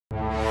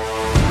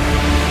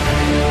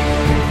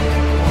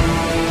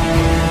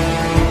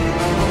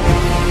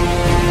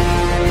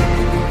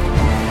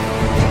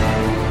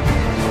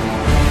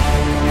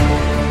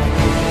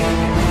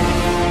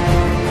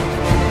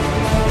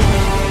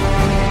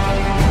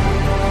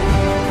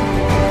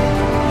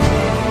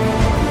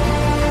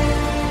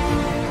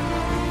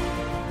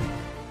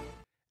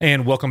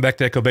And welcome back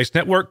to Echo Base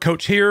Network.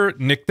 Coach here,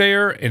 Nick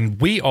there,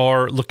 and we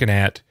are looking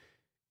at,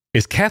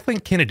 is Kathleen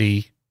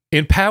Kennedy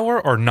in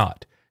power or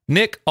not?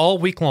 Nick, all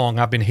week long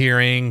I've been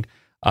hearing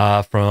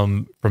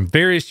from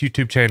various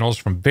YouTube channels,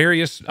 from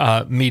various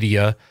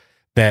media,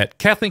 that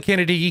Kathleen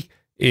Kennedy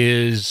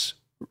is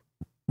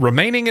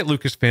remaining at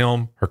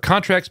Lucasfilm. Her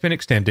contract's been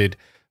extended,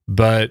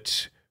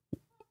 but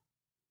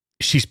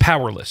she's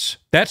powerless.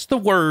 That's the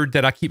word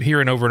that I keep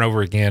hearing over and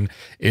over again,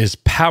 is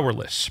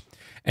powerless.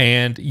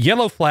 And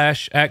Yellow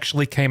Flash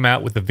actually came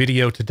out with a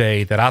video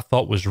today that I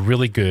thought was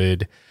really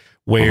good,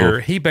 where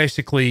he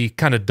basically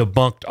kind of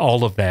debunked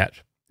all of that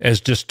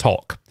as just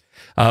talk.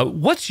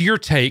 What's your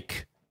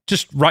take,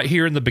 just right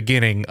here in the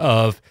beginning,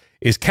 of,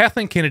 is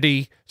Kathleen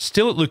Kennedy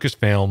still at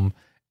Lucasfilm,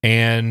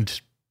 and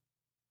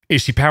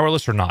is she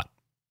powerless or not?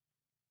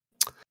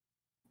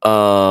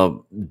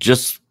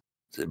 Just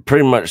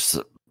pretty much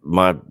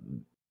my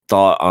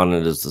thought on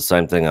it is the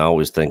same thing I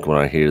always think when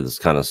I hear this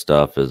kind of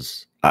stuff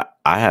is,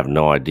 I have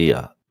no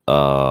idea.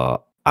 I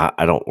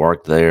don't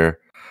work there.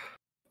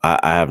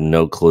 I have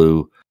no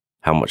clue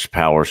how much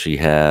power she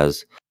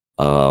has.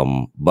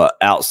 But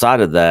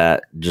outside of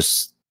that,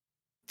 just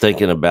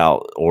thinking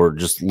about or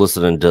just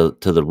listening to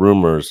the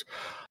rumors,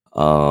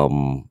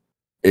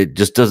 it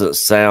just doesn't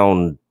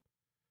sound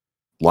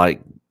like,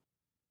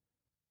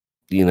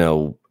 you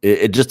know,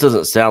 it just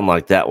doesn't sound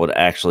like that would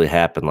actually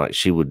happen. Like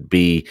she would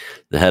be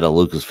the head of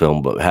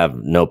Lucasfilm, but have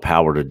no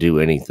power to do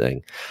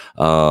anything.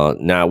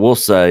 Now, I will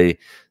say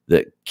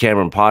that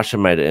Cameron Pasha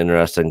made an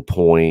interesting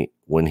point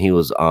when he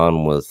was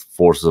on with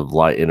Forces of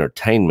Light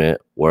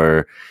Entertainment,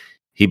 where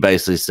he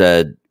basically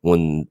said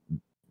when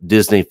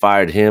Disney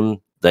fired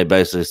him, they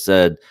basically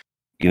said,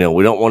 you know,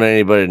 we don't want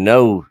anybody to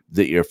know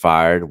that you're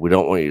fired. We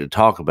don't want you to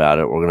talk about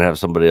it. We're going to have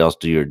somebody else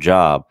do your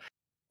job.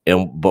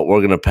 But we're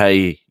going to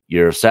pay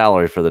your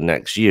salary for the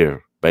next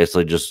year.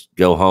 Basically just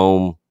go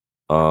home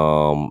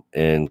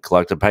and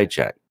collect a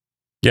paycheck.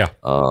 Yeah.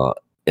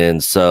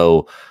 And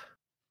so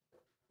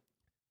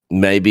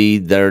maybe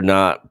they're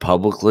not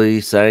publicly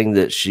saying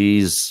that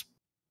she's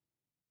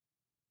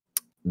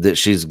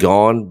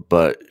gone,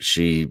 but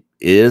she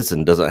is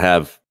and doesn't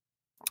have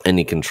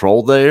any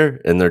control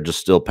there, and they're just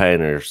still paying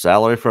her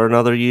salary for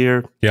another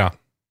year. Yeah.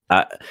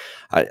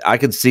 I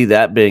could see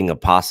that being a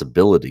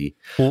possibility,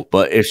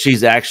 but if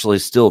she's actually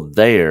still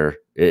there,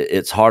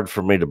 it's hard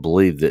for me to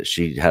believe that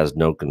she has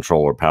no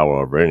control or power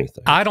over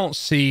anything. I don't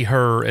see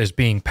her as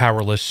being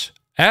powerless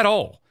at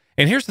all.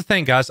 And here's the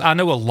thing, guys. I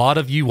know a lot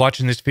of you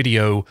watching this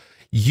video,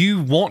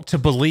 you want to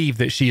believe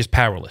that she is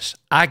powerless.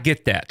 I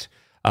get that.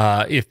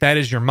 If that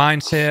is your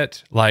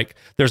mindset, like,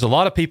 there's a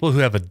lot of people who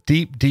have a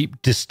deep,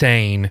 deep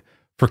disdain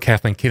for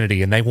Kathleen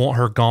Kennedy, and they want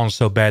her gone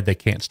so bad they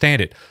can't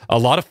stand it. A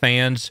lot of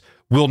fans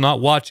will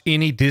not watch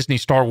any Disney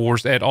Star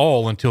Wars at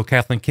all until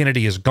Kathleen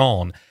Kennedy is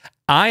gone.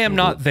 I am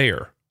not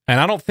there,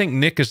 and I don't think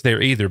Nick is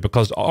there either,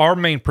 because our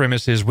main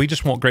premise is we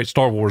just want great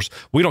Star Wars.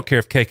 We don't care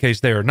if KK's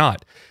there or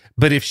not.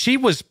 But if she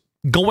was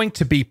going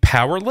to be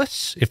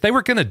powerless, if they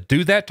were going to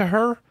do that to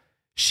her,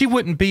 she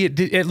wouldn't be at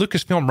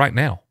Lucasfilm right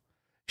now.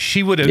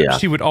 She would have,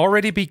 she would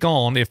already be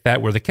gone if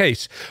that were the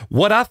case.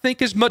 What I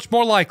think is much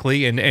more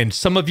likely, and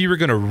some of you are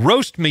going to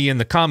roast me in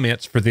the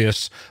comments for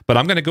this, but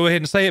I'm going to go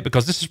ahead and say it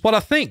because this is what I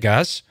think,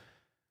 guys.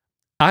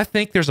 I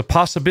think there's a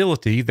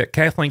possibility that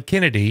Kathleen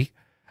Kennedy,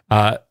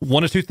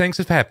 one of two things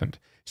have happened.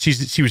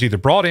 She was either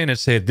brought in and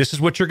said, this is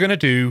what you're going to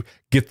do,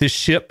 get this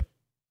ship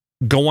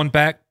going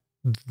back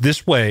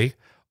this way,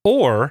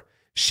 or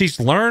she's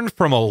learned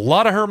from a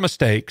lot of her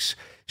mistakes.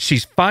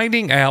 She's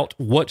finding out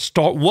what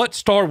Star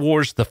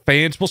Wars the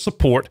fans will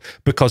support,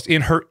 because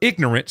in her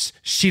ignorance,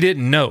 she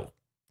didn't know.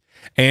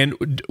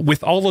 And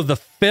with all of the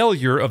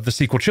failure of the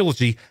sequel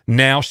trilogy,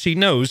 now she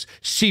knows.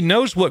 She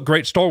knows what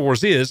great Star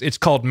Wars is. It's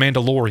called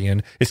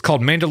Mandalorian. It's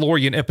called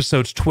Mandalorian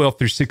episodes 12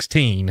 through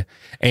 16.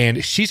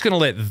 And she's going to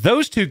let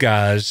those two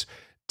guys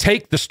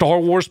take the Star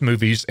Wars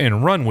movies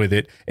and run with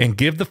it and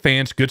give the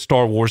fans good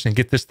Star Wars and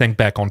get this thing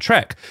back on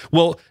track.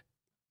 Well,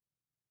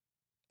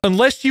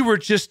 unless you were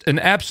just an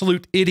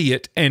absolute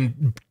idiot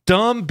and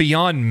dumb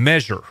beyond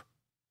measure,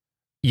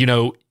 you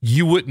know,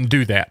 you wouldn't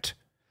do that.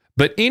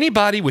 But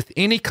anybody with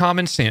any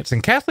common sense,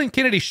 and Kathleen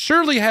Kennedy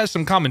surely has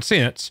some common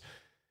sense,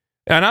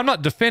 and I'm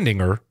not defending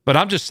her, but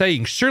I'm just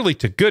saying, surely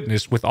to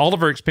goodness, with all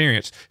of her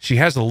experience, she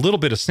has a little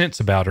bit of sense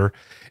about her.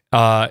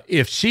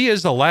 If she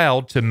is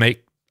allowed to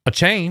make a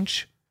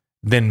change,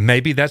 then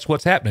maybe that's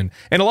what's happening.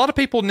 And a lot of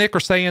people, Nick,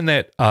 are saying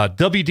that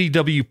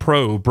WDW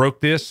Pro broke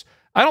this.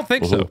 I don't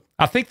think so.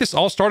 I think this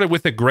all started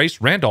with a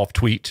Grace Randolph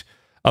tweet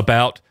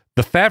about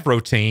the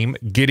Favreau team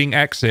getting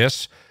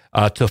access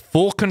to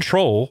full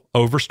control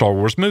over Star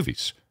Wars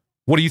movies.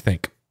 What do you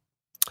think?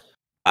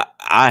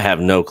 I have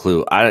no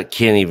clue. I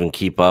can't even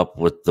keep up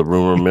with the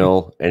rumor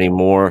mill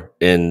anymore.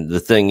 And the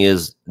thing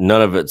is,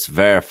 none of it's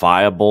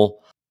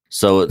verifiable.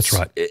 So it's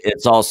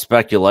it's all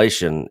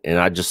speculation. And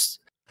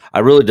I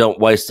really don't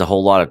waste a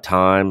whole lot of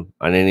time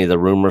on any of the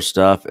rumor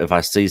stuff. If I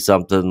see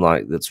something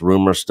like that's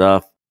rumor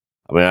stuff,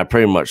 I mean, I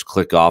pretty much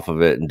click off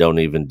of it and don't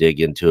even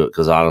dig into it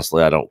because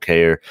honestly, I don't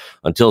care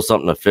until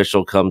something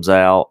official comes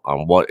out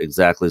on what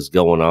exactly is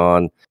going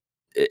on.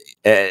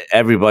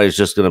 Everybody's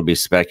just going to be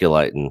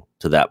speculating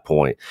to that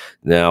point.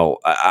 Now,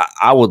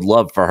 I would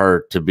love for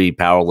her to be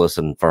powerless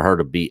and for her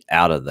to be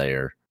out of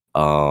there.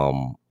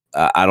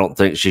 I don't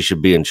think she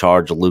should be in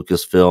charge of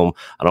Lucasfilm.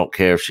 I don't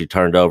care if she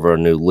turned over a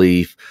new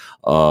leaf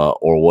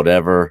or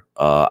whatever.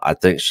 I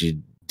think she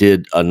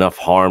did enough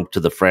harm to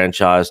the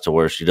franchise to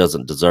where she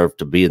doesn't deserve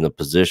to be in the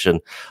position.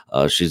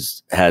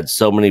 She's had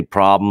so many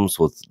problems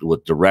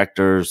with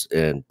directors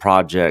and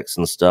projects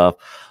and stuff.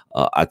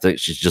 I think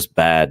she's just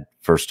bad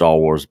for Star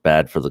Wars,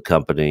 bad for the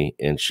company,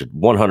 and should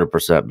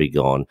 100% be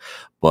gone.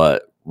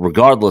 But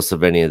regardless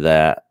of any of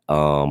that,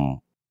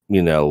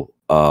 you know,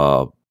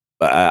 I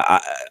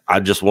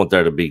just want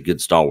there to be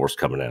good Star Wars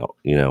coming out,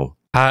 you know.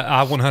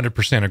 I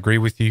 100% agree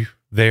with you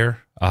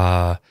there.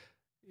 I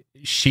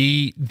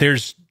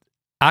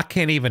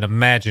can't even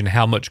imagine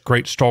how much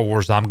great Star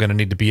Wars I'm going to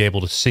need to be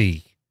able to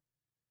see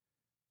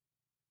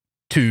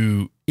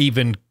to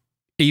even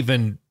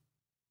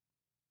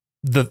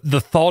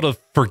the thought of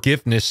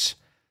forgiveness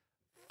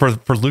for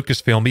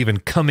Lucasfilm even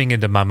coming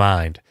into my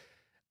mind.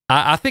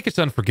 I think it's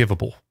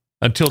unforgivable.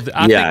 I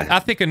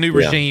think a new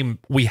regime,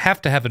 we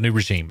have to have a new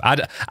regime. I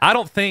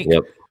don't think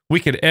we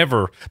could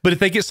ever, but if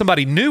they get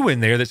somebody new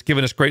in there that's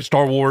giving us great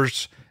Star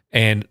Wars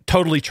and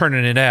totally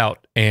turning it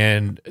out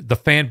and the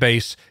fan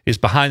base is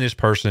behind this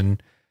person,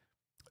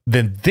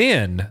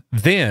 then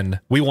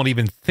we won't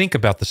even think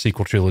about the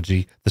sequel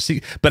trilogy.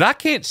 But I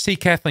can't see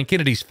Kathleen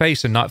Kennedy's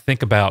face and not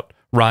think about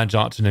Rian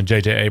Johnson and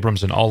J.J.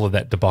 Abrams and all of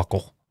that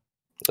debacle.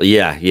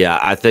 Yeah.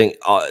 I think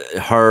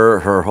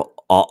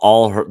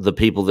the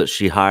people that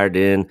she hired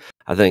in,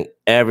 I think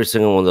every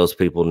single one of those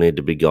people need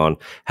to be gone.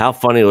 How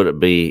funny would it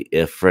be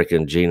if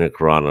frickin' Gina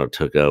Carano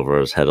took over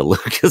as head of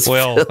Lucasfilm?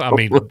 Well, I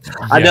mean,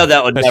 I know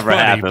that would never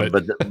happen,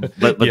 but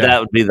that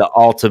would be the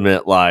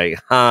ultimate, like,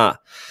 yeah.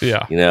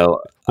 You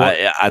know,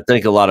 well, I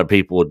think a lot of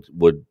people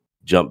would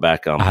jump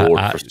back on board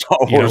for Star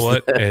Wars. You know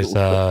what?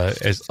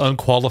 As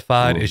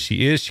unqualified as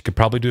she is, she could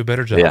probably do a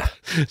better job. Yeah.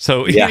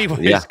 So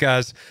anyways,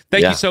 guys,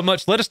 thank you so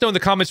much. Let us know in the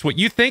comments what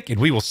you think,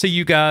 and we will see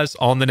you guys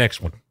on the next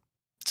one.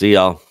 See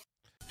y'all.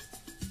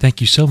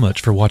 Thank you so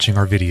much for watching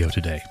our video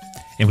today,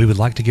 and we would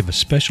like to give a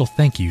special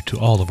thank you to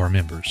all of our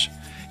members.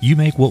 You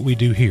make what we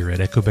do here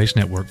at Echo Base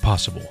Network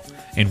possible,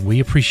 and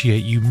we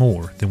appreciate you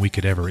more than we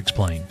could ever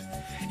explain.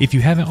 If you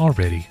haven't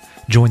already,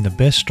 join the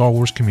best Star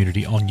Wars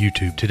community on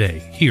YouTube today,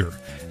 here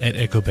at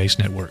Echo Base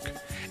Network,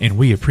 and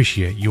we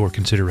appreciate your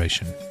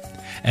consideration.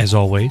 As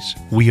always,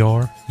 you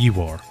are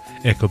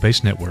Echo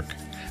Base Network.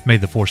 May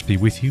the Force be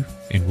with you,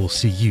 and we'll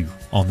see you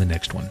on the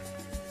next one.